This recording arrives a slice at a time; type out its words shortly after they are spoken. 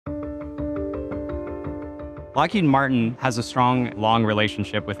Lockheed Martin has a strong, long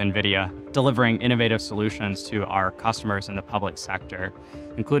relationship with NVIDIA, delivering innovative solutions to our customers in the public sector,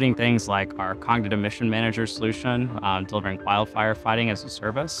 including things like our Cognitive Mission Manager solution, delivering wildfire fighting as a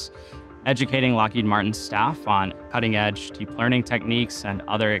service, educating Lockheed Martin staff on cutting-edge deep learning techniques and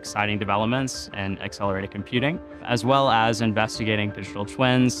other exciting developments in accelerated computing, as well as investigating digital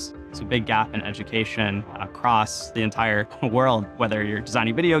twins. It's a big gap in education across the entire world, whether you're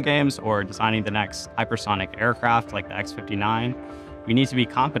designing video games or designing the next hypersonic aircraft like the X-59. We need to be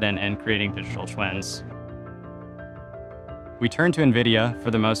competent in creating digital twins. We turn to NVIDIA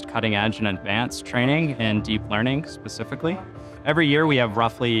for the most cutting-edge and advanced training in deep learning specifically. Every year, we have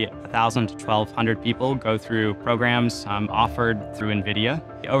roughly 1,000 to 1,200 people go through programs offered through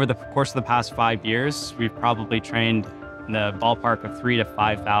NVIDIA. Over the course of the past 5 years, we've probably trained in the ballpark of 3,000 to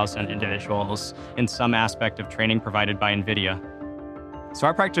 5,000 individuals in some aspect of training provided by NVIDIA. So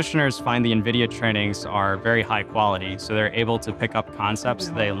our practitioners find the NVIDIA trainings are very high quality, so they're able to pick up concepts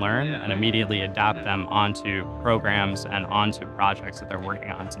that they learn and immediately adapt them onto programs and onto projects that they're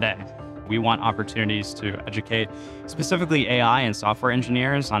working on today. We want opportunities to educate specifically AI and software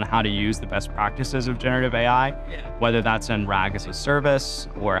engineers on how to use the best practices of generative AI, whether that's in RAG as a service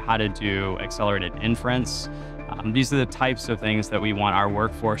or how to do accelerated inference. These are the types of things that we want our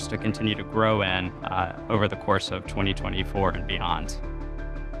workforce to continue to grow in over the course of 2024 and beyond.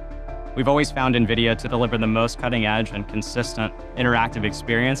 We've always found NVIDIA to deliver the most cutting-edge and consistent interactive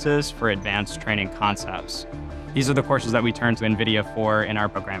experiences for advanced training concepts. These are the courses that we turn to NVIDIA for in our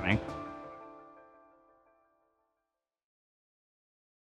programming.